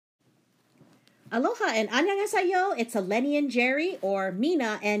Aloha and annyeonghaseyo. It's Eleni and Jerry, or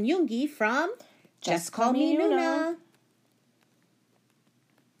Mina and Yoongi from Just Call Me Nuna.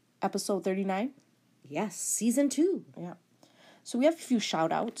 Episode 39? Yes, season 2. Yeah. So we have a few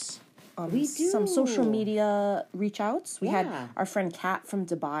shout-outs. We do. Some social media reach-outs. We had our friend Kat from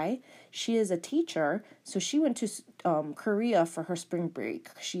Dday. She is a teacher, so she went to Korea for her spring break.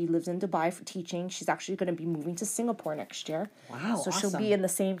 She lives in Dubai for teaching. She's actually going to be moving to Singapore next year. Wow, so awesome. She'll be in the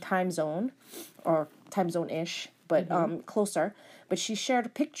same time zone, or time zone-ish, but closer. But she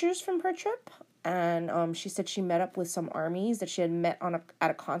shared pictures from her trip, and she said she met up with some armies that she had met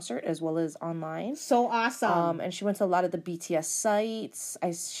at a concert as well as online. So awesome. And she went to a lot of the BTS sites.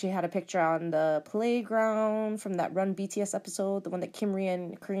 She had a picture on the playground from that Run BTS episode, the one that Kimri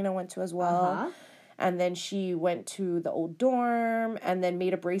and Karina went to as well. And then she went to the old dorm and then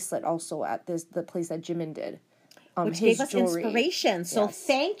made a bracelet also at the place that Jimin did. Which gave us jewelry. Inspiration. So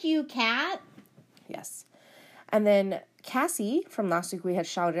thank you, Kat. Yes. And then Cassie from last week, we had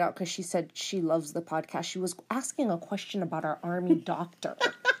shouted out because she said she loves the podcast. She was asking a question about our army doctor.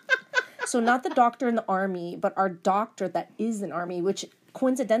 So not the doctor in the army, but our doctor that is an army, which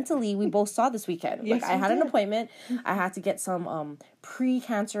coincidentally we both saw this weekend. Yes, I had an appointment. I had to get some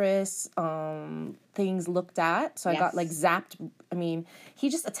pre-cancerous things looked at. So I got zapped. I mean, he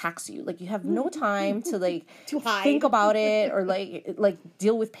just attacks you. You have no time to to hide. Think about it or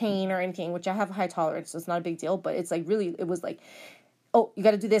deal with pain or anything, which I have high tolerance, so it's not a big deal. But it's really, it was oh, you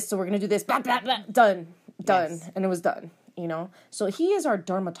got to do this, so we're gonna do this. Blah blah blah. Done, and it was done. So he is our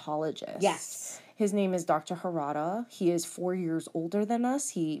dermatologist. Yes. His name is Dr. Harada. He is 4 years older than us.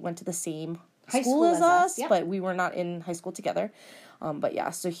 He went to the same high school as us, yep. But we were not in high school together. But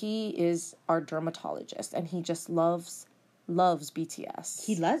yeah, so he is our dermatologist, and he just loves BTS.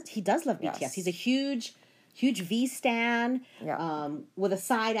 He does love BTS. Yes. He's a huge V stan. Yeah. With a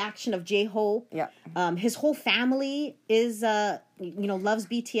side action of J-Hope. Yeah. His whole family is loves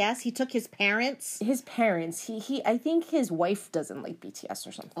BTS. He took his parents. He I think his wife doesn't like BTS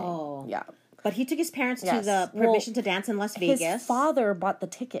or something. Oh. Yeah. But he took his parents to the Permission to Dance in Las Vegas. His father bought the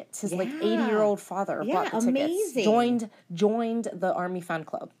tickets. His 80-year-old father bought the amazing. tickets. Joined the Army fan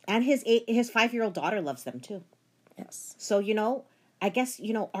club. And his 5-year-old daughter loves them too. Yes. So, I guess,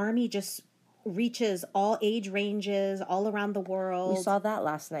 Army just reaches all age ranges all around the world. We saw that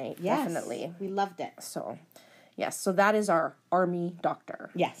last night. Yes, definitely. We loved it. So, yes. So that is our army doctor.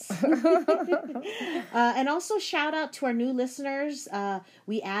 Yes. And also shout out to our new listeners.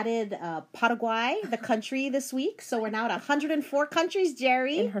 We added Paraguay, the country, this week. So we're now at 104 countries,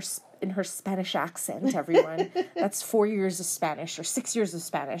 Jerry. In her Spanish accent, everyone. That's 4 years of Spanish or 6 years of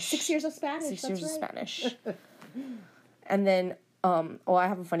Spanish. 6 years of Spanish. 6 years of Spanish. And then I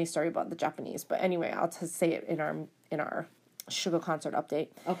have a funny story about the Japanese, but anyway, I'll just say it in our Suga concert update.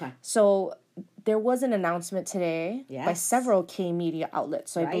 Okay. So there was an announcement today by several K media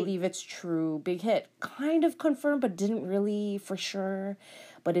outlets. So I believe it's true. Big Hit kind of confirmed, but didn't really for sure.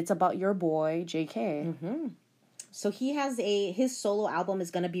 But it's about your boy JK. Mm-hmm. So he has his solo album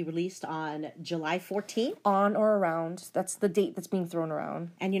is going to be released on July 14th. On or around. That's the date that's being thrown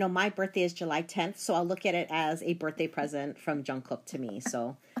around. And, my birthday is July 10th, so I'll look at it as a birthday present from John Cook to me.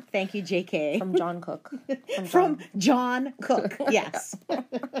 So thank you, JK. From John Cook. From John Cook, yes.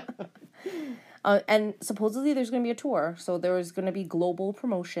 And supposedly there's going to be a tour. So there's going to be global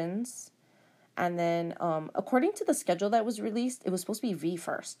promotions. And then according to the schedule that was released, it was supposed to be V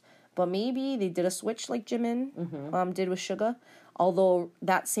first. But maybe they did a switch like Jimin did with Suga. Although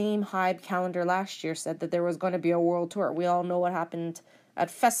that same Hybe calendar last year said that there was going to be a world tour. We all know what happened at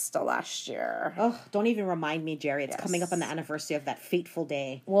Festa last year. Oh, don't even remind me, Jerry. It's coming up on the anniversary of that fateful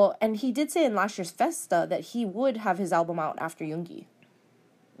day. Well, and he did say in last year's Festa that he would have his album out after Yoongi.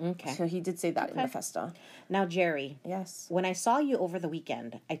 Okay. So he did say that in the Festa. Now, Jerry. Yes. When I saw you over the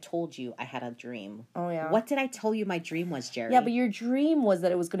weekend, I told you I had a dream. Oh, yeah. What did I tell you my dream was, Jerry? Yeah, but your dream was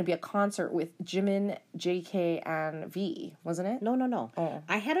that it was going to be a concert with Jimin, JK, and V, wasn't it? No. Oh.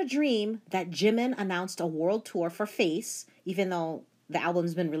 I had a dream that Jimin announced a world tour for Face, even though the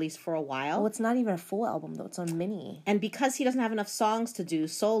album's been released for a while. Well, it's not even a full album, though. It's a mini. And because he doesn't have enough songs to do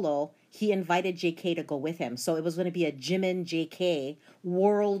solo, he invited JK to go with him. So it was going to be a Jimin JK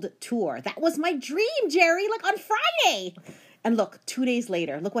world tour. That was my dream, Jerry, on Friday. And look, 2 days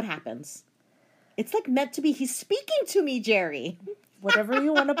later, look what happens. It's meant to be. He's speaking to me, Jerry. Whatever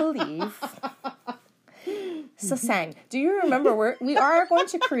you want to believe. So, Sang, do you remember we are going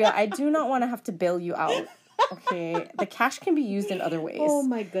to Korea? I do not want to have to bail you out. Okay, the cash can be used in other ways. Oh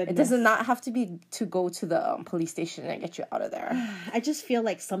my goodness! It does not have to be to go to the police station and get you out of there. I just feel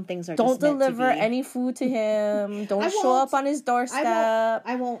like some things are. Don't just meant deliver to be. any food to him. Don't show won't. up on his doorstep.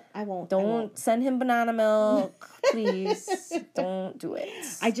 I won't. Don't send him banana milk, please. Don't do it.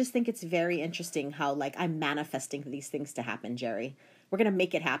 I just think it's very interesting how like I'm manifesting these things to happen, Jerry. We're gonna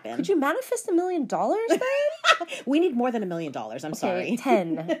make it happen. Could you manifest $1 million then? We need more than $1 million. I'm sorry.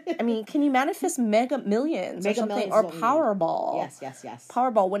 10. I mean, can you manifest mega millions or something? Millions Or Powerball? Yes.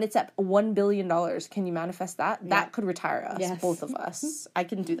 Powerball, when it's at $1 billion, can you manifest that? Yeah. That could retire us, Yes. both of us. I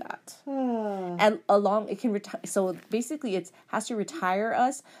can do that. And it can retire. So basically, it has to retire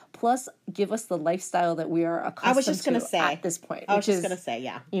us, plus give us the lifestyle that we are accustomed I was just gonna to say at this point. I was which just is, gonna say,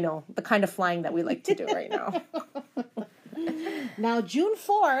 yeah. you know, the kind of flying that we like to do right now. Now June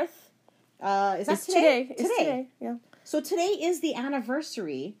 4th, is that It's today? today. It's today. Yeah. So today is the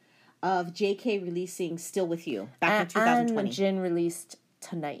anniversary of JK releasing "Still with You" back in 2020. And Jin released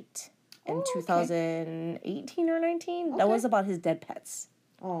Tonight in Oh, okay. 2018 or 19. That Okay. was about his dead pets.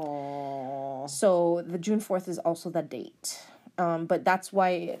 Oh, So the June 4th is also the date. But that's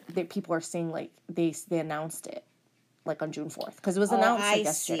why people are saying like they announced it like on June 4th because it was announced like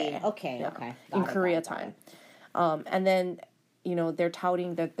yesterday. See. Okay, Yeah, okay. in Got it, Korea got it. time. And then, you know, they're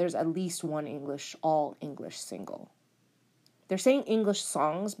touting that there's at least one all English single. They're saying English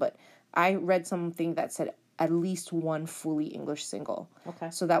songs, but I read something that said at least one fully English single. Okay.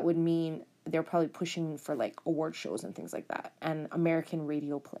 So that would mean they're probably pushing for like award shows and things like that and American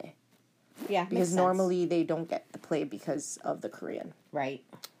radio play. Yeah, Because makes sense. normally they don't get the play because of the Korean. Right.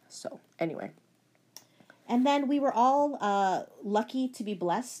 So, anyway. And then we were all lucky to be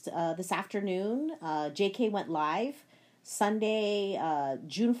blessed this afternoon. JK went live Sunday,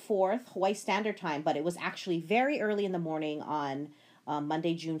 June 4th, Hawaii Standard Time, but it was actually very early in the morning on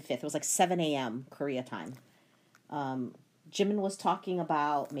Monday, June 5th. It was like 7 a.m. Korea time. Jimin was talking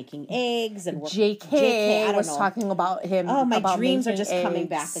about making eggs and JK I don't was know. talking about him. Oh, my about dreams are making just coming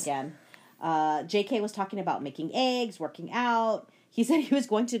back eggs. again. JK was talking about making eggs, working out. He said he was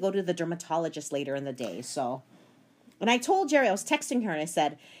going to go to the dermatologist later in the day. So, and I told Jerry, I was texting her and I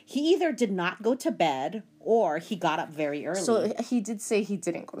said, he either did not go to bed or he got up very early. So he did say he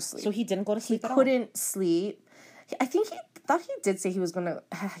didn't go to sleep. So he didn't go to sleep He at all. couldn't sleep. I think he thought he did say he was gonna.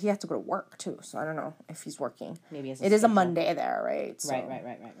 He had to go to work too. So I don't know if he's working. Maybe it's it is a Monday there, right? So.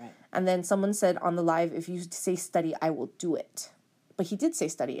 Right. And then someone said on the live, if you say study, I will do it. But he did say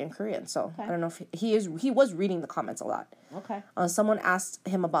study in Korean, so Okay. I don't know if he was reading the comments a lot. Okay. Someone asked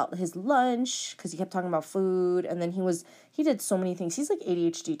him about his lunch because he kept talking about food, and then he did so many things. He's like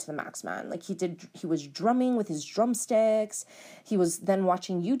ADHD to the max, man. Like he was drumming with his drumsticks. He was then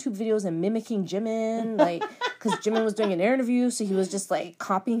watching YouTube videos and mimicking Jimin, like because Jimin was doing an interview, so he was just like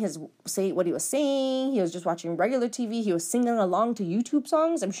copying what he was saying. He was just watching regular TV. He was singing along to YouTube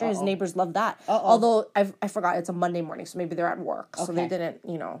songs. I'm sure his neighbors love that. Although I forgot it's a Monday morning, so maybe they're at work, so they didn't,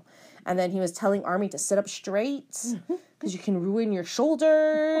 you know. And then he was telling Army to sit up straight because you can ruin your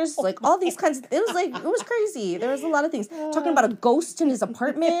shoulders. Like all these kinds of, it was crazy. There was a lot of things. Talking about a ghost in his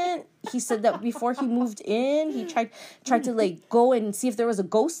apartment. He said that before he moved in, he tried to like go and see if there was a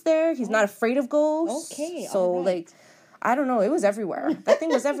ghost there. He's not afraid of ghosts. Okay, So all right. like, I don't know. It was everywhere. That thing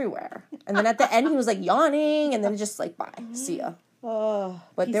was everywhere. And then at the end, he was like yawning and then just like, bye, see ya. Oh,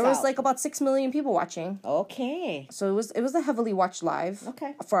 But peace there was out. like about 6 million people watching. Okay. So it was a heavily watched live.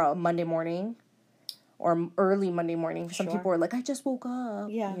 Okay. For a Monday morning or early Monday morning. Some Sure. people were like, I just woke up.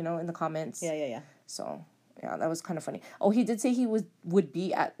 Yeah. You know, in the comments. Yeah. So, yeah, that was kind of funny. Oh, he did say he would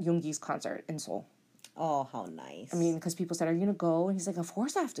be at Yoongi's concert in Seoul. Oh, how nice. I mean, because people said, are you going to go? And he's like, of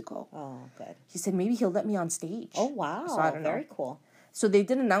course I have to go. Oh, good. He said, maybe he'll let me on stage. Oh, wow. So I don't know. Very cool. So they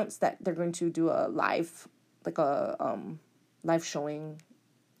did announce that they're going to do a live, like a live showing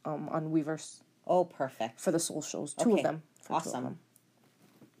on Weverse Oh, perfect. for the Seoul shows. Two Okay. of them. For two of Awesome. them.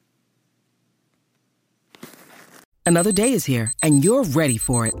 Another day is here, and you're ready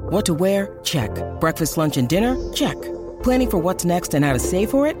for it. What to wear? Check. Breakfast, lunch, and dinner? Check. Planning for what's next and how to save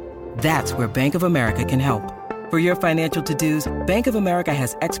for it? That's where Bank of America can help. For your financial to-dos, Bank of America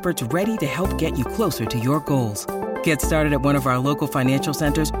has experts ready to help get you closer to your goals. Get started at one of our local financial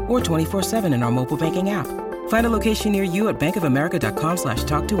centers or 24/7 in our mobile banking app. Find a location near you at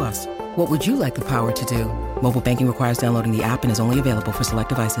bankofamerica.com/talktous. What would you like the power to do? Mobile banking requires downloading the app and is only available for select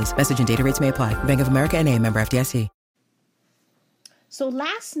devices. Message and data rates may apply. Bank of America N.A., member FDIC. So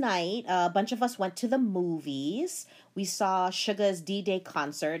last night, a bunch of us went to the movies. We saw Suga's Dday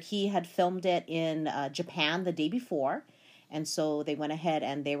concert. He had filmed it in Japan the day before. And so they went ahead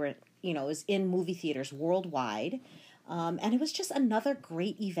and they were, it was in movie theaters worldwide. And it was just another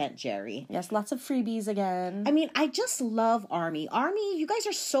great event, Jerry. Yes, lots of freebies again. I mean, I just love Army. Army, you guys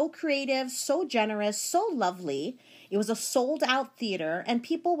are so creative, so generous, so lovely. It was a sold-out theater, and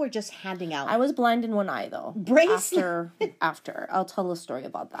people were just handing out. I was blind in one eye, though. After. I'll tell a story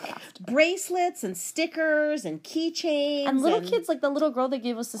about that after. Bracelets and stickers and keychains. And little kids, like the little girl that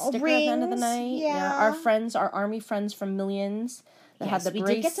gave us the sticker rings, at the end of the night. Yeah. our Army friends from Millions that had the we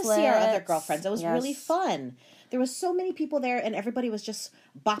bracelets. did get to see our other girlfriends. It was really fun. There was so many people there, and everybody was just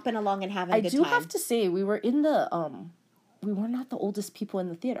bopping along and having a good time. I do have to say, we were in the, we were not the oldest people in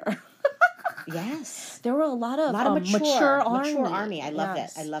the theater. Yes. There were a lot of mature army. I love it.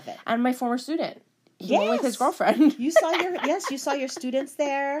 I love it. And my former student. He went with his girlfriend. You saw your students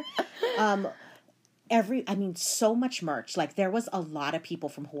there. So much merch. Like, there was a lot of people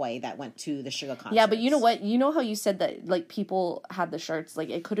from Hawaii that went to the Suga concert. Yeah, but you know what? You know how you said that, like, people had the shirts? Like,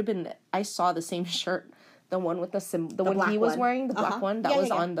 it could have been, I saw the same shirt. The one with the one he was wearing, the black one, that was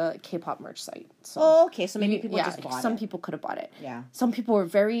on the K-pop merch site. So, okay. So maybe people just bought it. Some people could have bought it. Yeah. Some people were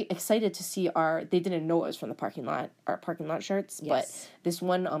very excited to see they didn't know it was from the our parking lot shirts. Yes. But this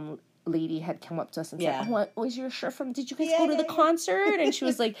one lady had come up to us and said, "Oh, was your shirt from? Did you guys go to the concert?" And she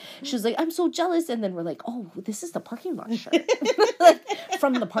was like, "I'm so jealous." And then we're like, "Oh, this is the parking lot shirt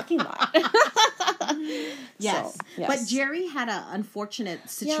from the parking lot." Yes. But Jerry had an unfortunate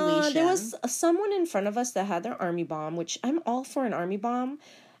situation. Yeah, there was someone in front of us that had their army bomb, which I'm all for an army bomb.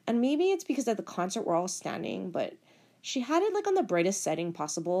 And maybe it's because at the concert we're all standing, but she had it like on the brightest setting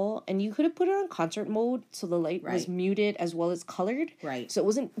possible, and you could have put it on concert mode so the light was muted as well as colored. Right. So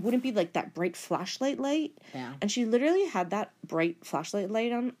it wouldn't be like that bright flashlight light. Yeah. And she literally had that bright flashlight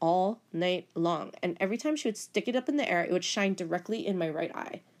light on all night long. And every time she would stick it up in the air, it would shine directly in my right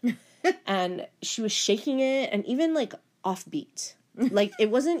eye. And she was shaking it, and even like offbeat. Like,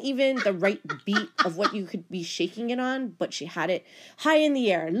 it wasn't even the right beat of what you could be shaking it on, but she had it high in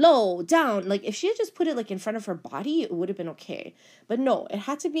the air, low, down. Like, if she had just put it like in front of her body, it would have been okay. But no, it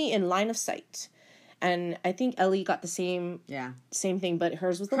had to be in line of sight. And I think Ellie got the same thing, but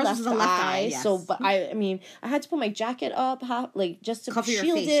hers was the left eye. Yes. So, but I mean, I had to put my jacket up, just to cover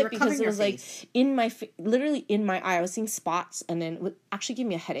shield it because it was like in my literally in my eye. I was seeing spots, and then it actually gave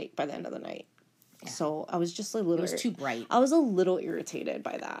me a headache by the end of the night. Yeah. So I was just a little. It was too bright. I was a little irritated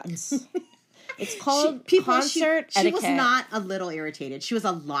by that. It's called concert etiquette. She was not a little irritated. She was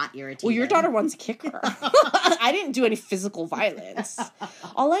a lot irritated. Well, your daughter wants to kick her. I didn't do any physical violence.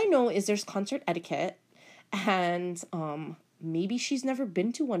 All I know is there's concert etiquette, and maybe she's never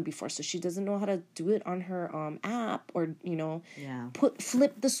been to one before, so she doesn't know how to do it on her app, or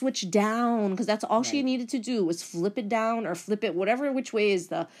flip the switch down, because that's all she needed to do was flip it down or flip it which way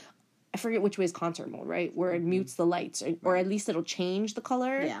is I forget which way is concert mode, right? Where it mutes the lights, or at least it'll change the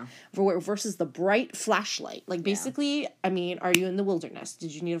color. Yeah. Versus the bright flashlight. Like, basically, I mean, are you in the wilderness?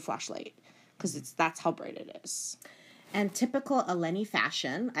 Did you need a flashlight? Because that's how bright it is. And typical Eleni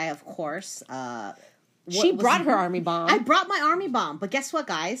fashion, I, of course... she brought her army bomb. I brought my army bomb. But guess what,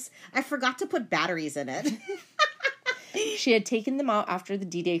 guys? I forgot to put batteries in it. She had taken them out after the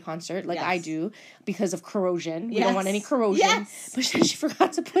Dday concert, like I do, because of corrosion. We don't want any corrosion. Yes. But she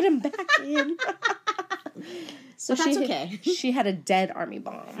forgot to put them back in. So that's okay. She had a dead army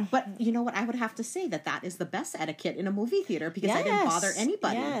bomb. But you know what? I would have to say that is the best etiquette in a movie theater, because I didn't bother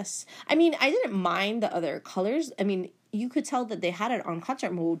anybody. Yes. I mean, I didn't mind the other colors. I mean, you could tell that they had it on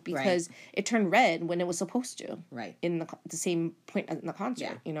concert mode because it turned red when it was supposed to. Right. In the same point in the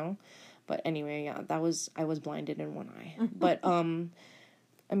concert, you know? But anyway, I was blinded in one eye. But,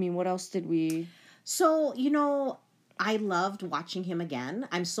 I mean, what else did we... So, I loved watching him again.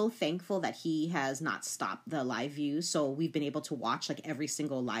 I'm so thankful that he has not stopped the live views, so we've been able to watch, like, every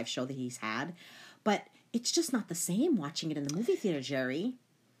single live show that he's had. But it's just not the same watching it in the movie theater, Jerry.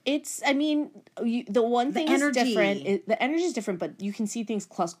 It's, I mean, the one thing is different. The energy is different, but you can see things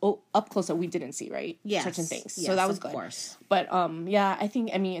up close that we didn't see, right? Yes. Certain things. Yes, so that was good. Of course. But, I think,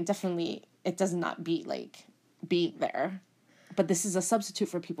 I mean, it does not beat, like, being there. But this is a substitute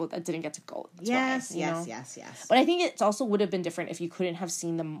for people that didn't get to go. That's why, yes. But I think it also would have been different if you couldn't have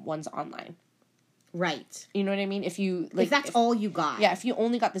seen the ones online. Right. You know what I mean? If that's all you got. Yeah, if you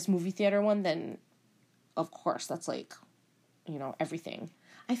only got this movie theater one, then, of course, that's like, everything.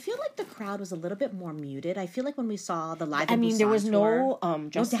 I feel like the crowd was a little bit more muted. I feel like when we saw the live, there was no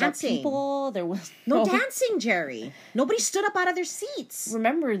dancing. People. There was no dancing, Jerry. Nobody stood up out of their seats.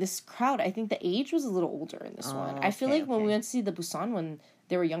 Remember, this crowd, I think the age was a little older in this one. I feel like when we went to see the Busan one,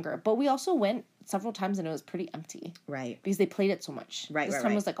 they were younger. But we also went several times and it was pretty empty. Right. Because they played it so much. This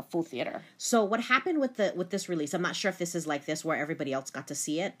time was like a full theater. So what happened with this release, I'm not sure if this is like this where everybody else got to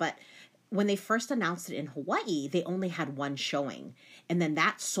see it, but when they first announced it in Hawaii, they only had one showing. And then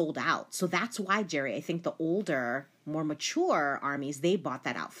that sold out. So that's why, Jerry, I think the older, more mature armies, they bought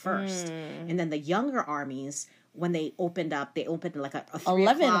that out first. And then the younger armies, when they opened like a 3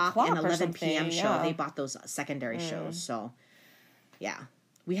 o'clock and 11 p.m. show. They bought those secondary shows. So, yeah.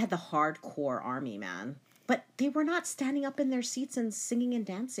 We had the hardcore army, man. But they were not standing up in their seats and singing and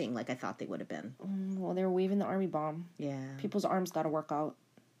dancing like I thought they would have been. Well, they were waving the army bomb. Yeah. People's arms got to work out.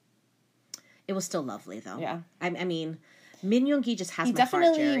 It was still lovely, though. Yeah. I mean, Min Yoon-gi just has he my heart, Jerry.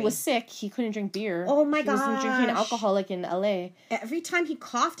 He definitely was sick. He couldn't drink beer. Oh, my gosh. He wasn't drinking alcohol like in L.A. Every time he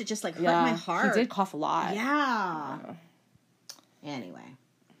coughed, it just, like, hurt my heart. He did cough a lot. Yeah. Anyway.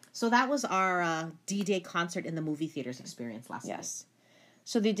 So that was our D-Day concert in the movie theaters experience last night. Yes.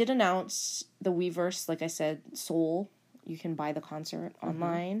 So they did announce the Weverse, like I said, Seoul. You can buy the concert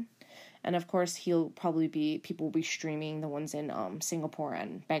online. And of course, people will be streaming the ones in Singapore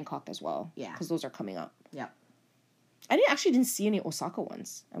and Bangkok as well. Yeah. Because those are coming up. Yep. I actually didn't see any Osaka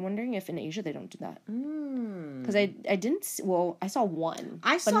ones. I'm wondering if in Asia they don't do that. Because I didn't see, I saw one.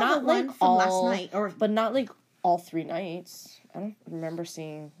 I saw the one from last night. But not like all 3 nights. I don't remember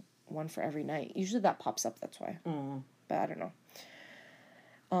seeing one for every night. Usually that pops up, that's why. But I don't know.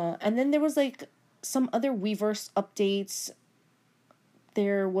 And then there was like some other Weverse updates.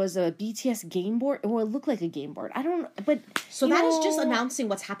 There was a BTS game board. Well, it looked like a game board. I don't, but so that is just announcing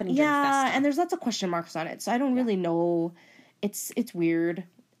what's happening during Festa. Yeah, and there's lots of question marks on it, so I don't really know. It's weird.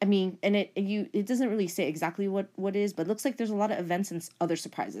 I mean, and it doesn't really say exactly what it is, but it looks like there's a lot of events and other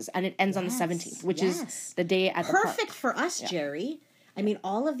surprises, and it ends on the 17th, which is the day at the park. Perfect for us, Jerry. I mean,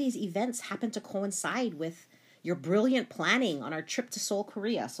 all of these events happen to coincide with your brilliant planning on our trip to Seoul,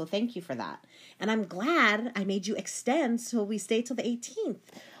 Korea. So thank you for that. And I'm glad I made you extend so we stay till the 18th.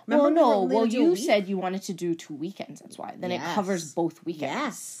 Remember you said you wanted to do 2 weekends. That's why. Then it covers both weekends.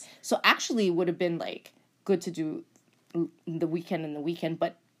 Yes. So actually it would have been like good to do the weekend and the weekend,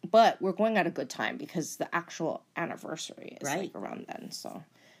 but we're going at a good time because the actual anniversary is like around then. So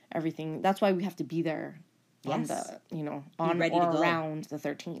everything, that's why we have to be there on the, on or around the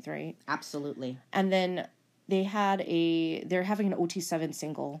 13th, right? Absolutely. And then they're having an OT7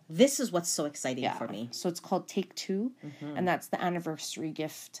 single. This is what's so exciting for me. So it's called Take Two, and that's the anniversary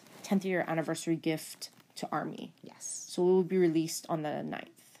gift, 10th year anniversary gift to ARMY. Yes. So it will be released on the 9th.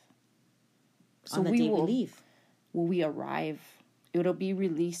 So on the day we leave. Will we arrive? It'll be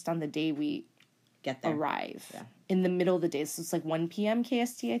released on the day we get there. Arrive. Yeah. In the middle of the day. So it's like 1 p.m.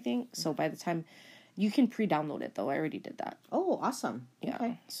 KST, I think. So by the time... You can pre-download it, though. I already did that. Oh, awesome. Yeah.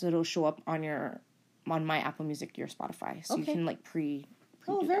 Okay. So it'll show up on my Apple Music, your Spotify. So you can like pre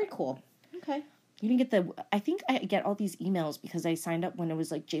Oh, very cool. Okay. You didn't get I think I get all these emails because I signed up when it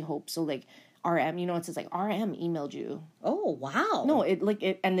was like J-Hope. So like RM, it says like RM emailed you. Oh, wow. No,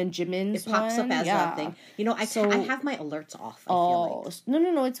 and then Jimin's it pops up as a thing. I have my alerts off, I feel like.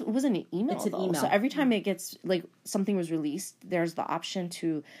 No, it wasn't an email. It's an email. So every time it gets like something was released, there's the option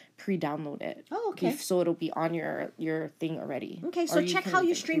to pre-download it. Oh, okay. So it'll be on your thing already. Okay, so check how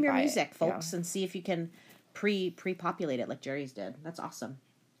you stream your music, folks, and see if you can pre-populate it like Jerry's did. That's awesome.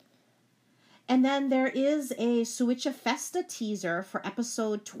 And then there is a Suicha Festa teaser for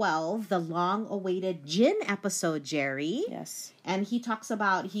episode 12, the long-awaited Jin episode, Jerry. Yes. And he talks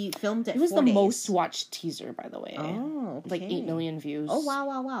about, he filmed it 4 days. It was the most watched teaser, by the way. Oh, okay. Like 8 million views. Oh,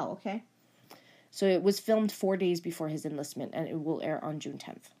 wow. Okay. So it was filmed 4 days before his enlistment, and it will air on June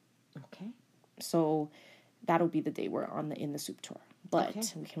 10th. Okay. So that'll be the day we're in the soup tour.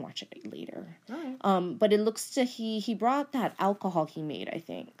 But we can watch it later. All right. But it looks to he brought that alcohol he made, I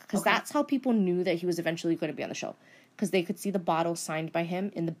think, because that's how people knew that he was eventually going to be on the show, because they could see the bottle signed by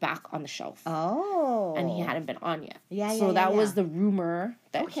him in the back on the shelf. Oh, and he hadn't been on yet. So that was the rumor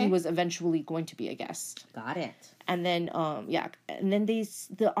that he was eventually going to be a guest. Got it. And then and then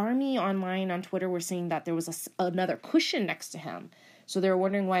the ARMY online on Twitter were saying that there was another cushion next to him. So they were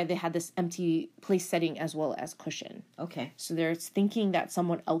wondering why they had this empty place setting as well as cushion. Okay. So they're thinking that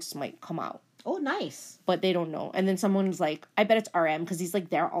someone else might come out. Oh, nice. But they don't know. And then someone's like, I bet it's RM because he's like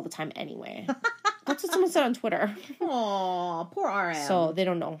there all the time anyway. That's what someone said on Twitter. Aw, poor RM. So they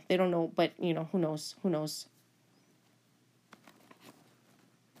don't know. But, who knows.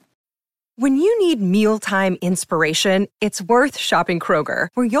 When you need mealtime inspiration, it's worth shopping Kroger,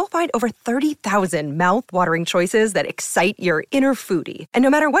 where you'll find over 30,000 mouth-watering choices that excite your inner foodie. And no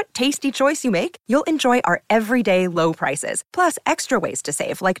matter what tasty choice you make, you'll enjoy our everyday low prices, plus extra ways to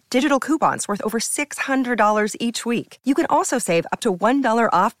save, like digital coupons worth over $600 each week. You can also save up to $1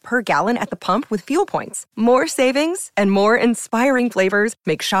 off per gallon at the pump with fuel points. More savings and more inspiring flavors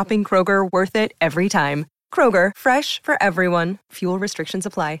make shopping Kroger worth it every time. Kroger, fresh for everyone. Fuel restrictions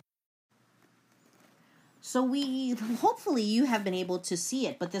apply. So hopefully you have been able to see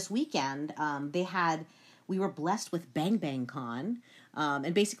it, but this weekend we were blessed with Bang Bang Con,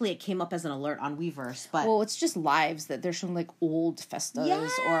 and basically it came up as an alert on Weverse. But well, it's just lives that they're showing like old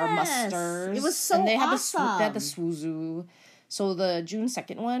festas or musters. It was so and they awesome. Had the Suzu. So the June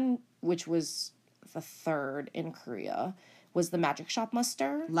 2nd one, which was the 3rd in Korea, was the Magic Shop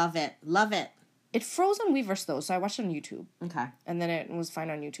muster. Love it. It froze on Weverse though, so I watched it on YouTube. Okay. And then it was fine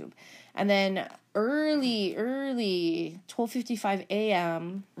on YouTube. And then early 12:55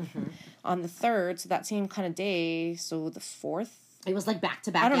 a.m. On the 3rd, so that same kind of day, so the 4th. It was like back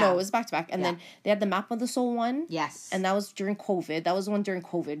to back. I don't know, it was back to back. And then they had the Map of the Soul one. Yes. And that was during COVID. That was the one during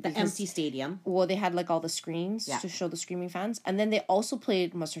COVID. The empty stadium. Well, they had like all the screens to show the streaming fans. And then they also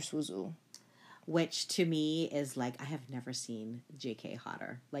played Master Suzu. Which to me is like, I have never seen JK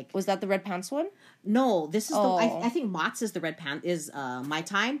hotter. Like, was that the red pants one? No, this is I think Mott's is the red pants is My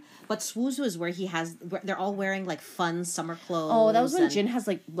Time, but Swoozu is where they're all wearing like fun summer clothes. Oh, that was when Jin has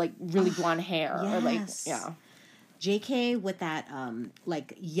like really blonde hair. Yes. Or like, yeah. JK with that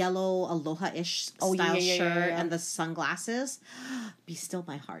like yellow aloha-ish style shirt and the sunglasses. Be still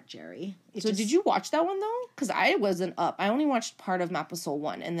my heart, Jerry. Did you watch that one though? Because I wasn't up. I only watched part of Map of Soul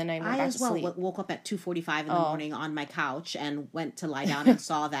 1 and then I went back to sleep. Woke up at 2:45 in the morning on my couch and went to lie down and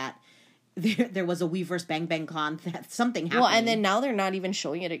saw that there was a Weverse Bang Bang Con that something happened. Well, and then now they're not even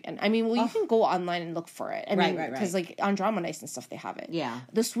showing it again. I mean, you can go online and look for it. I mean, right. Because like on Drama Nights and stuff, they have it. Yeah.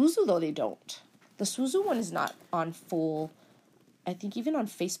 The Swoozu though, they don't. The Suzu one is not on full. I think even on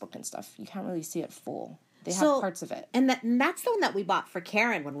Facebook and stuff, you can't really see it full. They have parts of it. And that's the one that we bought for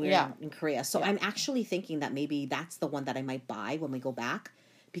Karen when we were in Korea. So I'm actually thinking that maybe that's the one that I might buy when we go back.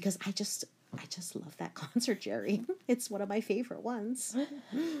 Because I just love that concert, Jerry. It's one of my favorite ones.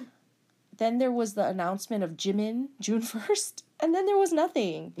 Then there was the announcement of Jimin, June 1st. And then there was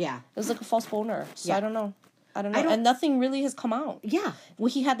nothing. Yeah. It was like a false boner. So I don't know. And nothing really has come out. Yeah.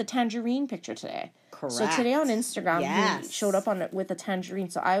 Well, he had the tangerine picture today. Correct. So today on Instagram, he showed up with a tangerine.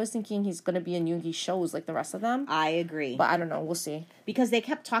 So I was thinking he's going to be in Yoongi's shows like the rest of them. I agree. But I don't know. We'll see. Because they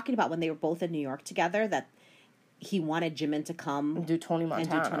kept talking about when they were both in New York together that he wanted Jimin to come and do Tony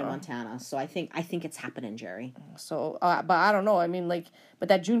Montana. So I think it's happening, Jerry. So, but I don't know. I mean, like, but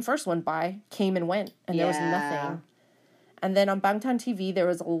that June 1st went by, came and went, and there was nothing. And then on Bangtan TV, there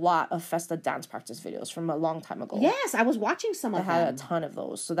was a lot of Festa dance practice videos from a long time ago. Yes, I was watching some of them. They had a ton of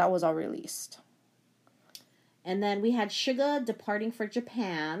those, so that was all released. And then we had Suga departing for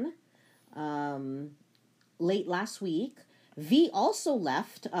Japan late last week. V also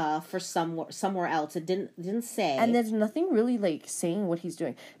left for somewhere else. It didn't say. And there's nothing really like saying what he's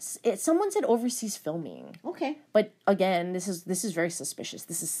doing. Someone said overseas filming. Okay. But again, this is very suspicious.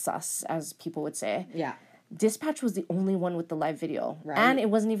 This is sus, as people would say. Yeah. Dispatch was the only one with the live video. Right. And it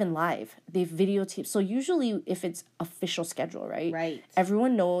wasn't even live. They videotaped. So usually if it's official schedule, right? Right.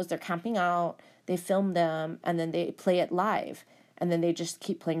 Everyone knows they're camping out, they film them, and then they play it live. And then they just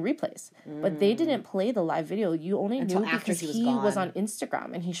keep playing replays. But they didn't play the live video. You only Until knew after because he was on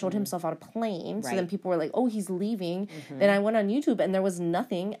Instagram and he showed himself on a plane. So Right. then people were like, oh, he's leaving. Then I went on YouTube and there was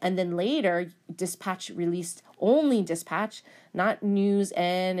nothing. And then later, Dispatch released only Dispatch, not News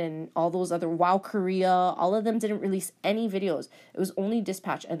N and all those other Wow Korea. All of them didn't release any videos. It was only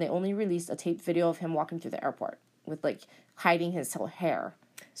Dispatch. And they only released a taped video of him walking through the airport with like hiding his whole hair.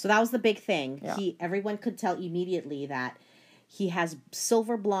 So that was the big thing. Yeah. Everyone could tell immediately that he has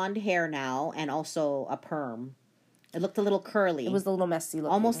silver blonde hair now and also a perm. It looked a little curly. It was a little messy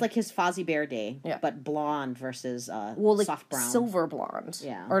looking. Almost like his Fozzie Bear day, Yeah. but blonde versus like soft brown. silver blonde.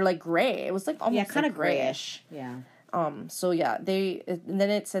 Yeah. Or like gray. It was like almost kind of like grayish. Yeah. So yeah, and then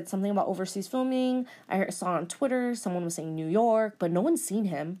it said something about overseas filming. I saw on Twitter someone was saying New York, but no one's seen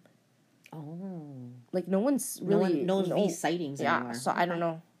him. Oh. Like no one's really knows these sightings anymore. So I don't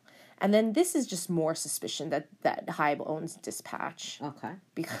know. And then this is just more suspicion that Hybe owns Dispatch. Okay.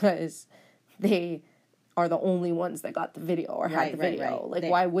 Because they are the only ones that got the video or had the video. Right.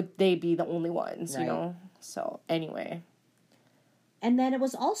 Like, why would they be the only ones, Right. you know? So, anyway. And then it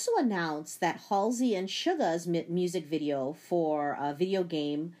was also announced that Halsey and Suga's music video for a video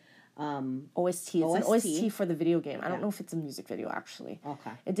game OST. It's an OST for the video game. I don't know if it's a music video, actually.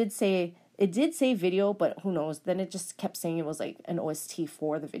 Okay. It did say video, but who knows? Then it just kept saying it was like an OST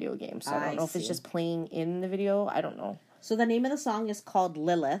for the video game. So I don't know if it's just playing in the video. I don't know. So the name of the song is called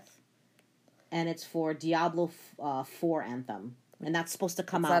Lilith, and it's for Diablo 4 Anthem. And that's supposed to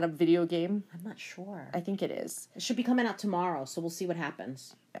come out. Is that a video game? I'm not sure. I think it is. It should be coming out tomorrow, so we'll see what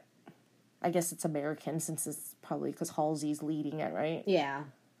happens. I guess it's American since it's probably because Halsey's leading it, right? Yeah.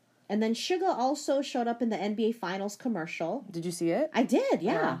 And then Suga also showed up in the NBA Finals commercial. Did you see it? I did,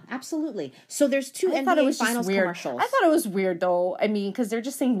 yeah. Absolutely. So there's two NBA Finals commercials. I thought it was weird, though. I mean, because they're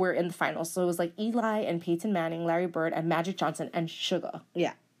just saying we're in the finals. So it was like Eli and Peyton Manning, Larry Bird, and Magic Johnson, and Suga.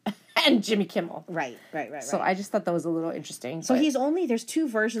 Yeah. And Jimmy Kimmel. Right. So I just thought that was a little interesting. So there's two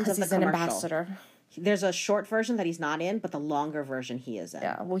versions of the commercial. He's an ambassador. There's a short version that he's not in, but the longer version he is in.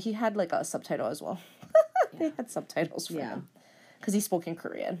 Yeah, well, he had like a subtitle as well. They had subtitles for him. Because he spoke in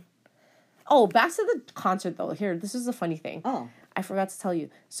Korean. Oh, back to the concert, though. Here, this is a funny thing. Oh. I forgot to tell you.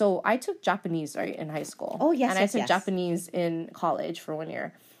 So I took Japanese, right, in high school. Oh, yes, and I took Japanese in college for 1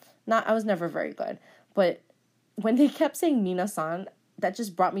 year. I was never very good. But when they kept saying Minasan, that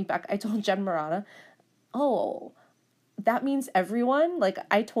just brought me back. I told Jen Murata, oh, that means everyone? Like,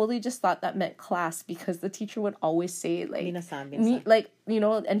 I totally just thought that meant class because the teacher would always say, like... Minasan. Like, you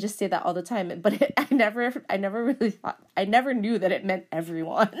know, and just say that all the time. But I never really thought... I never knew that it meant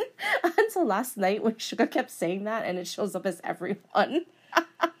everyone until last night when Suga kept saying that and it shows up as everyone.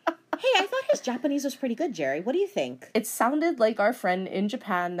 Hey, I thought his Japanese was pretty good, Jerry. What do you think? It sounded like our friend in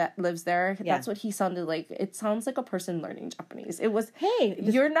Japan that lives there. Yeah. That's what he sounded like. It sounds like a person learning Japanese. It was... Hey,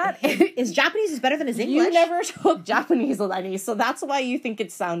 you're not... His Japanese is better than his English. You never took Japanese, Lenny, so that's why you think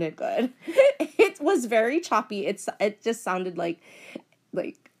it sounded good. It was very choppy. It just sounded like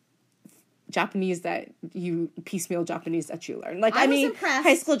Japanese that you piecemeal Japanese that you learn. Like I mean, impressed.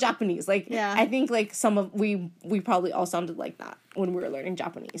 High school Japanese. Like yeah. I think like we probably all sounded like that when we were learning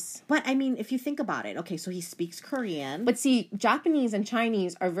Japanese. But I mean, if you think about it, okay, so he speaks Korean. But see, Japanese and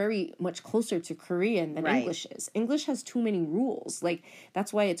Chinese are very much closer to Korean than English is. English has too many rules. Like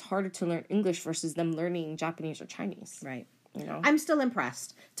that's why it's harder to learn English versus them learning Japanese or Chinese. Right. You know? I'm still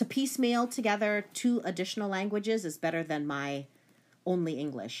impressed. To piecemeal together 2 additional languages is better than my only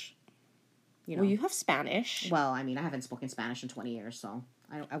English. You know. Well, you have Spanish. Well, I mean, I haven't spoken Spanish in 20 years, so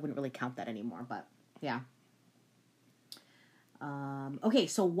I wouldn't really count that anymore, but yeah. Okay,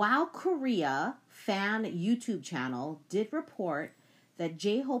 so Wow Korea fan YouTube channel did report that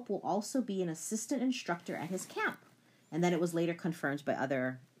J-Hope will also be an assistant instructor at his camp. And then it was later confirmed by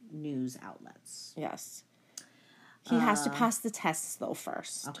other news outlets. Yes. He has to pass the tests, though,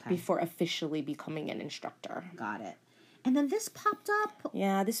 first before officially becoming an instructor. Got it. And then this popped up.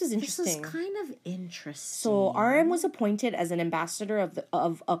 Yeah, this is interesting. This is kind of interesting. So RM was appointed as an ambassador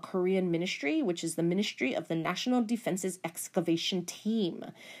of a Korean ministry, which is the Ministry of the National Defense's Excavation Team.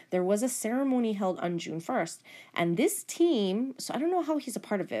 There was a ceremony held on June 1st. And this team, so I don't know how he's a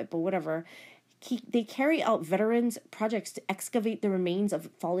part of it, but whatever. They carry out veterans projects to excavate the remains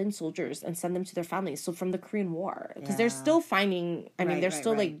of fallen soldiers and send them to their families. So from the Korean War, because they're still finding. I mean, they're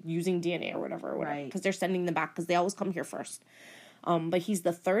still like using DNA or whatever, because they're sending them back because they always come here first. But he's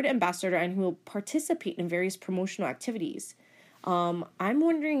the 3rd ambassador and he will participate in various promotional activities. I'm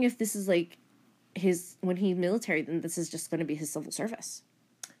wondering if this is like when he's military, then this is just going to be his civil service.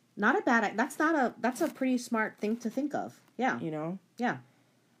 Not a bad. That's a pretty smart thing to think of. Yeah. You know. Yeah.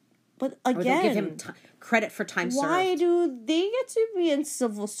 But again, give him credit for time served. Why do they get to be in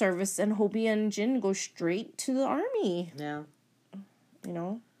civil service and Hobie and Jin go straight to the army? Yeah. You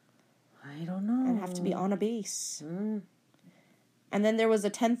know? I don't know. And have to be on a base. And then there was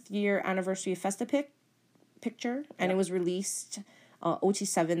a 10th year anniversary Festa picture, and it was released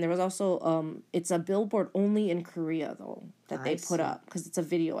OT7. There was also, it's a billboard only in Korea, though, that they put up, because it's a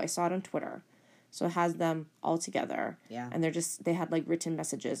video. I saw it on Twitter. So it has them all together. Yeah. And they had like written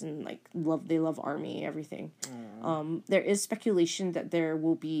messages and like they love army, everything. There is speculation that there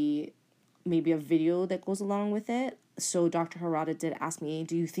will be maybe a video that goes along with it. So Dr. Harada did ask me,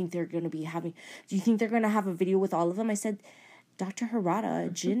 do you think they're going to have a video with all of them? I said, Dr.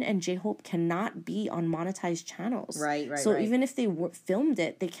 Harada, Jin and J-Hope cannot be on monetized channels. Right. So even if they filmed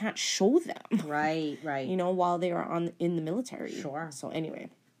it, they can't show them. Right. You know, while they are in the military. Sure. So anyway.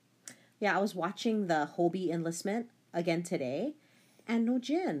 Yeah, I was watching the Hobie enlistment again today, and no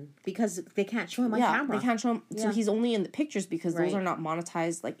Jin, because they can't show him on camera. They can't show him. So he's only in the pictures because those are not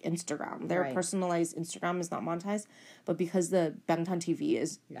monetized like Instagram. Their personalized Instagram is not monetized, but because the Bangtan TV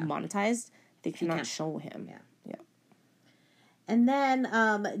is monetized, they cannot show him. Yeah. And then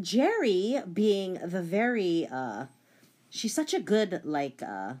Jerry, being the very, she's such a good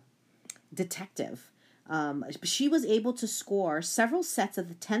detective. She was able to score several sets of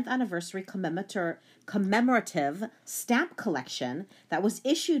the 10th anniversary commemorative stamp collection that was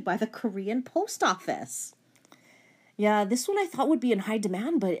issued by the Korean Post Office. Yeah, this one I thought would be in high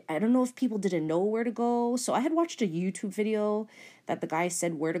demand, but I don't know if people didn't know where to go. So I had watched a YouTube video that the guy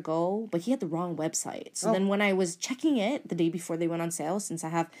said where to go, but he had the wrong website. So then when I was checking it the day before they went on sale, since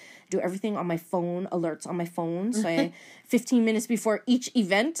I do everything on my phone, alerts on my phone, so 15 minutes before each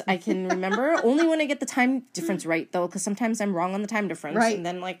event, I can remember. Only when I get the time difference right, though, because sometimes I'm wrong on the time difference. Right. And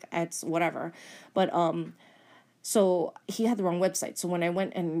then, like, it's whatever. But, so he had the wrong website. So when I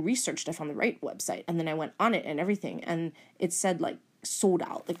went and researched, I found the right website. And then I went on it and everything. And it said, like, sold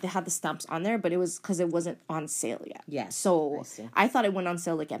out. Like, they had the stamps on there, but it was because it wasn't on sale yet. Yes. So I thought it went on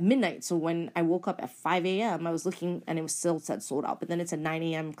sale, like, at midnight. So when I woke up at 5 a.m., I was looking, and it was still said sold out. But then it's at 9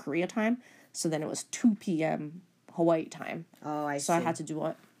 a.m. Korea time. So then it was 2 p.m. Hawaii time. Oh, I see. So I had to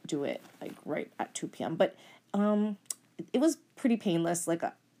do it, like, right at 2 p.m. But it was pretty painless. Like,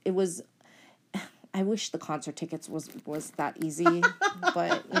 it was... I wish the concert tickets was that easy,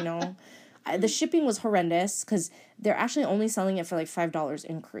 but, you know, the shipping was horrendous because they're actually only selling it for like $5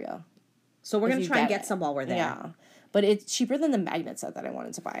 in Korea. So we're going to try and get some while we're there. Yeah, but it's cheaper than the magnet set that I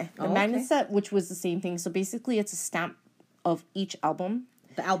wanted to buy. The magnet set, which was the same thing. So basically it's a stamp of each album.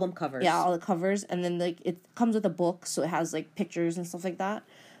 The album covers. Yeah, all the covers. And then like it comes with a book, so it has like pictures and stuff like that.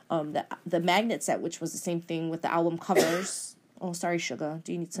 The magnet set, which was the same thing with the album covers. Oh, sorry, Suga.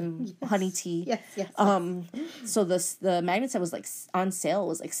 Do you need some honey tea? Yes. So the magnet set was like on sale. It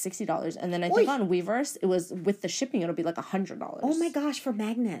was like $60, and then I think on Weverse it was with the shipping. It'll be like $100. Oh my gosh, for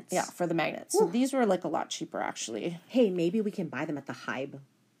magnets. Yeah, for the magnets. So these were like a lot cheaper actually. Hey, maybe we can buy them at the Hybe.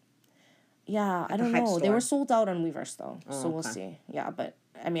 Yeah, I don't Hype know. store. They were sold out on Weverse though, so we'll see. Yeah, but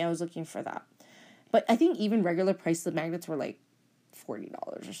I mean, I was looking for that. But I think even regular price the magnets were like $40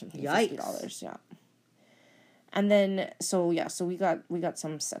 or something. Yikes. $50, yeah. And then, so we got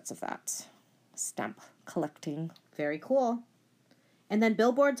some sets of that stamp collecting. Very cool. And then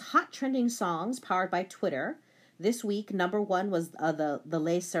Billboard's hot trending songs powered by Twitter. This week, number 1 was the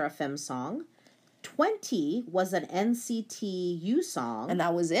Les Seraphim song. 20 was an NCT song. And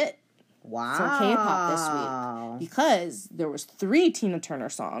that was it. Wow. For K-pop this week. Because there was 3 Tina Turner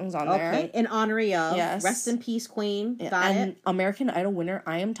songs on there. Okay, in honor of. Yes. Rest in peace, Queen. Got and it. American Idol winner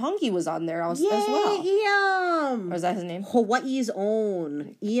I Am Tongi was on there as well. Iam. Or is that his name? Hawaii's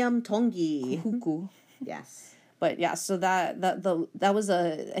own Iam Tongi. Huku. Yes. But yeah, so that was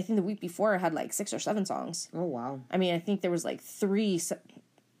I think the week before it had like 6 or 7 songs. Oh, wow. I mean, I think there was like 3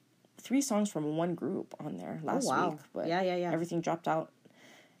 songs from one group on there last week. But Yeah. everything dropped out,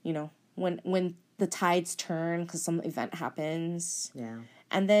 you know, when the tides turn because some event happens. Yeah.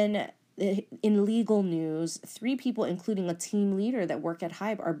 And then in legal news, 3 people, including a team leader that work at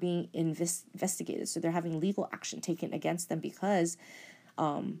Hybe, are being investigated. So they're having legal action taken against them because,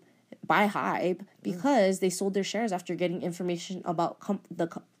 by Hybe, because they sold their shares after getting information about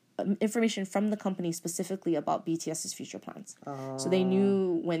information from the company specifically about BTS's future plans. So they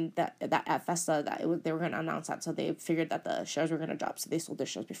knew when that at Festa they were going to announce that. So they figured that the shares were going to drop. So they sold their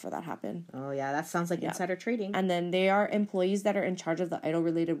shares before that happened. Oh, yeah. That sounds like insider trading. And then they are employees that are in charge of the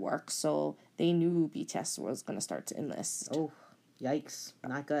idol-related work. So they knew BTS was going to start to enlist. Oh, yikes.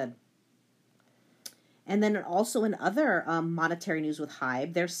 Not good. And then also in other monetary news with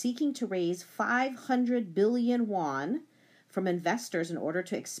Hybe, they're seeking to raise 500 billion won from investors in order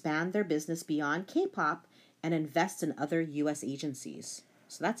to expand their business beyond K-pop and invest in other U.S. agencies.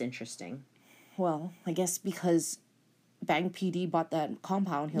 So that's interesting. Well, I guess because Bang PD bought that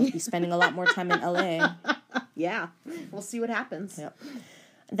compound, he'll be spending a lot more time in LA. Yeah, we'll see what happens. Yep.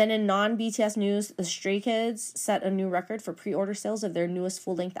 Then in non-BTS news, the Stray Kids set a new record for pre-order sales of their newest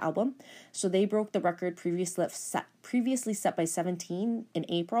full-length album. So they broke the record previously set by 17 in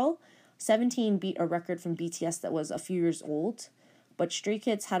April. 17 beat a record from BTS that was a few years old, but Stray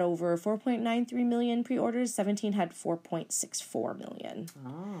Kids had over 4.93 million pre-orders. 17 had 4.64 million.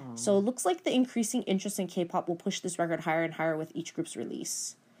 Oh. So it looks like the increasing interest in K-pop will push this record higher and higher with each group's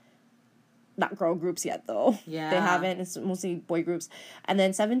release. Not girl groups yet, though. Yeah. They haven't. It's mostly boy groups. And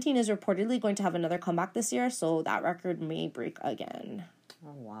then 17 is reportedly going to have another comeback this year, so that record may break again.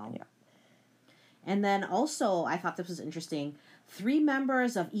 Oh, wow. Yeah. And then also, I thought this was interesting, 3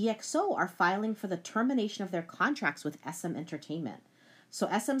 members of EXO are filing for the termination of their contracts with SM Entertainment. So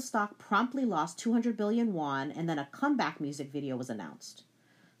SM stock promptly lost 200 billion won, and then a comeback music video was announced.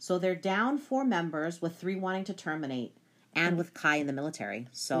 So they're down 4 members, with 3 wanting to terminate, and with Kai in the military.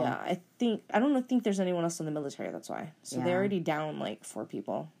 So yeah, I don't think there's anyone else in the military, that's why. So they're already down like 4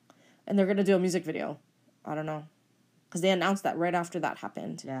 people. And they're going to do a music video. I don't know. Because they announced that right after that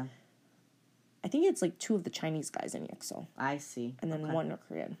happened. Yeah. I think it's like 2 of the Chinese guys in EXO. I see. And then 1 are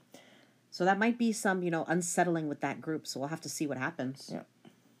Korean. So that might be some, unsettling with that group. So we'll have to see what happens. Yeah.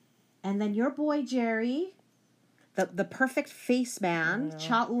 And then your boy, Jerry, The perfect face man,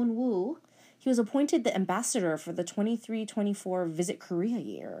 Cha Eun-woo. He was appointed the ambassador for the 23-24 Visit Korea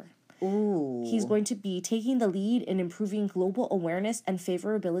year. Ooh. He's going to be taking the lead in improving global awareness and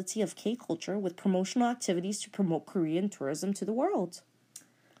favorability of K-culture with promotional activities to promote Korean tourism to the world.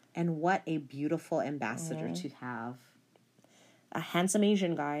 And what a beautiful ambassador to have. A handsome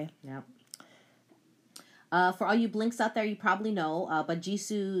Asian guy. Yep. For all you blinks out there, you probably know, but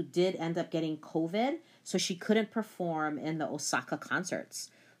Jisoo did end up getting COVID, so she couldn't perform in the Osaka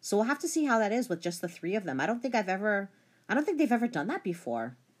concerts. So we'll have to see how that is with just the three of them. I don't think they've ever done that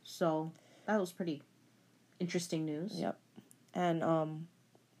before. So that was pretty interesting news. Yep. And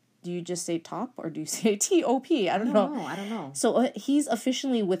do you just say top or do you say T-O-P? I don't know. I don't know. So he's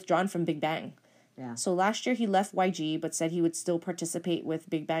officially withdrawn from Big Bang. Yeah. So last year he left YG but said he would still participate with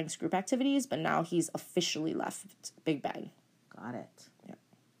Big Bang's group activities, but now he's officially left Big Bang. Got it. Yep.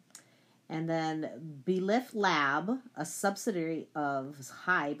 And then Belief Lab, a subsidiary of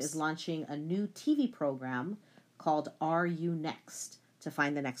Hybe, is launching a new TV program called Are You Next to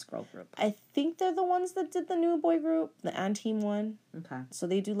find the next girl group. I think they're the ones that did the new boy group, the Anteam one. Okay. So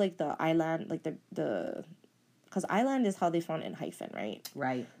they do like the Island, like the because Island is how they found in hyphen, right?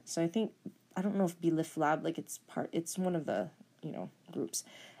 Right. So I don't know if Belief Lab, like it's one of the, groups.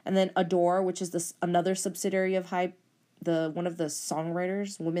 And then Adore, which is another subsidiary of Hype, one of the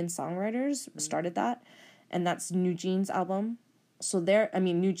songwriters, women songwriters, started that. And that's New Jeans album. So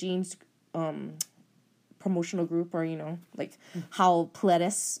New Jeans promotional group, or, like how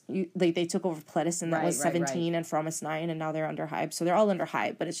Pledis, they took over Pledis, and that was 17 and Promise 9, and now they're under Hype. So they're all under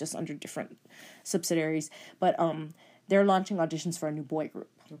Hype, but it's just under different subsidiaries. But they're launching auditions for a new boy group.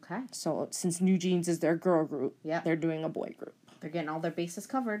 Okay. So since New Jeans is their girl group, they're doing a boy group. They're getting all their bases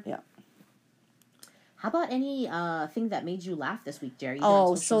covered. Yeah. How about any thing that made you laugh this week, Jerry?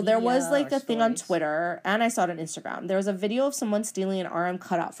 So there was like a thing on Twitter, and I saw it on Instagram. There was a video of someone stealing an RM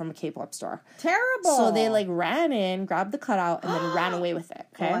cutout from a K-pop store. Terrible. So they like ran in, grabbed the cutout, and then ran away with it.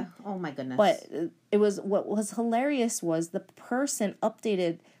 Okay. Oh my goodness. But what was hilarious was the person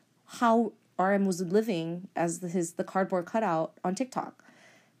updated how RM was living as the cardboard cutout on TikTok.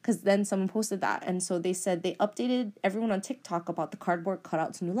 Because then someone posted that. And so they said they updated everyone on TikTok about the cardboard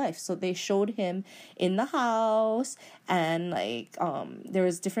cutout's new life. So they showed him in the house, and like there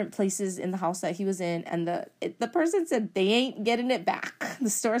was different places in the house that he was in. And the person said they ain't getting it back.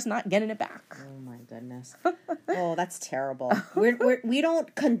 The store's not getting it back. Oh my goodness. Oh, that's terrible. We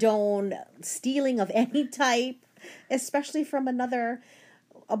don't condone stealing of any type, especially from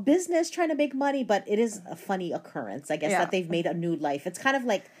a business trying to make money, but it is a funny occurrence, I guess, that they've made a new life. It's kind of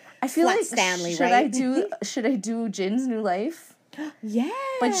like I feel Flat like Stanley, should right? Should I do Jin's new life? Yeah.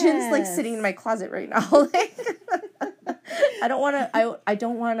 But Jin's like sitting in my closet right now. Like I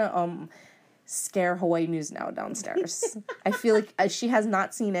don't wanna scare Hawaii News Now downstairs. I feel like she has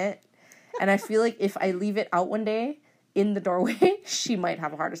not seen it, and I feel like if I leave it out one day in the doorway, she might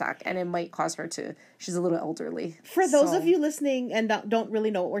have a heart attack, and it might cause her she's a little elderly. For those of you listening and don't really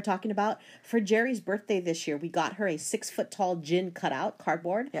know what we're talking about, for Jerry's birthday this year, we got her a 6-foot-tall Jin cutout,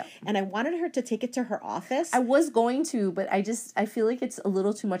 cardboard, and I wanted her to take it to her office. I was going to, but I feel like it's a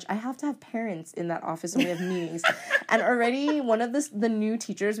little too much. I have to have parents in that office when we have meetings. And already one of the new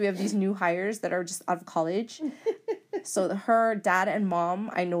teachers, we have these new hires that are just out of college. So her dad and mom,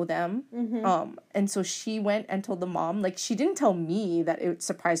 I know them. Mm-hmm. And so she went and told the mom, like, she didn't tell me that it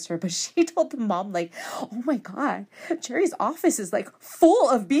surprised her, but she told the mom, like, oh my God, Jerry's office is like full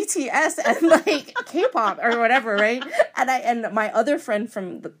of BTS and like K-pop or whatever, right? And my other friend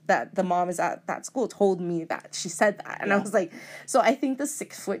from the mom is at that school told me that she said that. And I was like, so I think the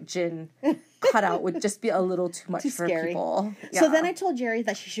 6-foot Jin cutout would just be a little too much for scary. People. Yeah. So then I told Jerry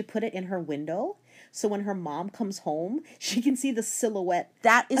that she should put it in her window. So when her mom comes home, she can see the silhouette.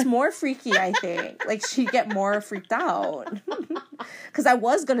 That is more freaky, I think. Like, she'd get more freaked out. Because I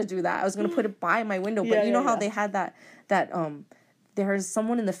was going to do that. I was going to put it by my window. But you know how they had that there's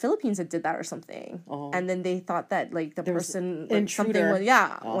someone in the Philippines that did that or something. Oh. And then they thought that, like, the person, like, something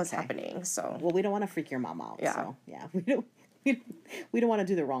was happening. So. Well, we don't want to freak your mom out. Yeah. So, yeah. We don't want to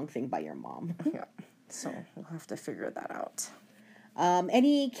do the wrong thing by your mom. Yeah. So we'll have to figure that out.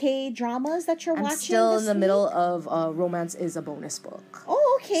 Any K-dramas that you're watching? I'm still in the week? middle of Romance is a Bonus book.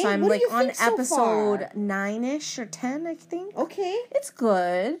 Oh, okay. So I'm what like do you on think so episode far? 9-ish or 10, I think. Okay. It's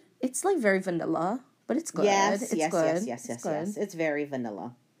good. It's like very vanilla, but it's good. Yes. It's very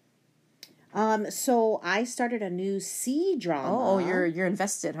vanilla. So I started a new C drama. Oh, you're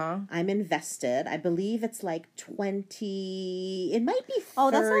invested, huh? I'm invested. I believe it's like 20. It might be 30.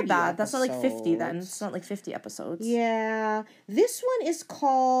 Oh, that's not bad. Episodes. That's not like 50 then. It's not like 50 episodes. Yeah. This one is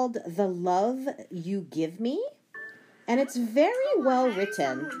called The Love You Give Me. And it's very well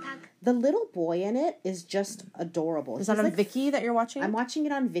written. The little boy in it is just adorable. Is that on Viki that you're watching? I'm watching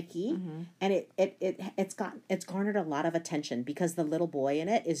it on Viki, and it's garnered a lot of attention because the little boy in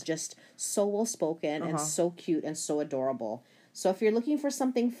it is just so well spoken and so cute and so adorable. So if you're looking for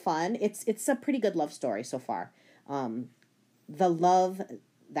something fun, it's a pretty good love story so far. The love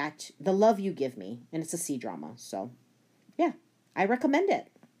you give me, and it's a C-drama. So yeah, I recommend it.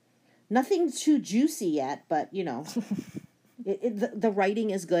 Nothing too juicy yet, but you know. The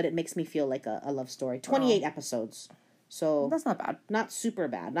writing is good. It makes me feel like a love story. 28 episodes. So that's not bad. Not super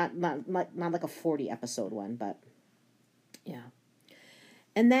bad. Not like a 40 episode one, but yeah.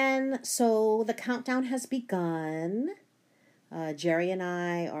 And then so the countdown has begun. Jerry and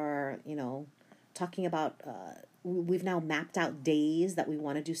I are, talking about we've now mapped out days that we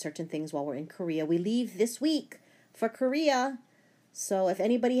want to do certain things while we're in Korea. We leave this week for Korea. So if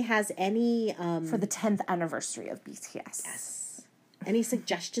anybody has any... for the 10th anniversary of BTS. Yes. Any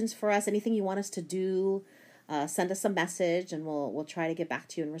suggestions for us, anything you want us to do, send us a message and we'll try to get back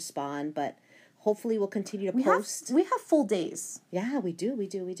to you and respond. But hopefully we'll continue to post. We have full days. Yeah, we do.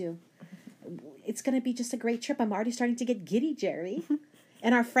 It's going to be just a great trip. I'm already starting to get giddy, Jerry.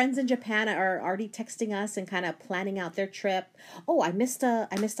 And our friends in Japan are already texting us and kind of planning out their trip. Oh, I missed a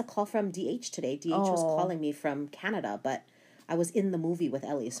call from DH today. DH was calling me from Canada, but... I was in the movie with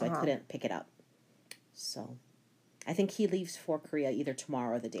Ellie, so I couldn't pick it up. So, I think he leaves for Korea either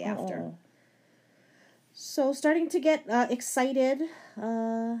tomorrow or the day after. So, starting to get excited,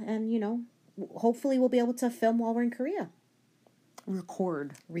 and, hopefully we'll be able to film while we're in Korea.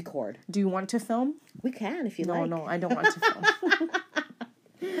 Record. Do you want to film? We can, if you like. No, I don't want to film.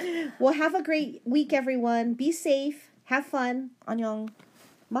 Well, have a great week, everyone. Be safe. Have fun. Annyeong.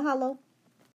 Mahalo.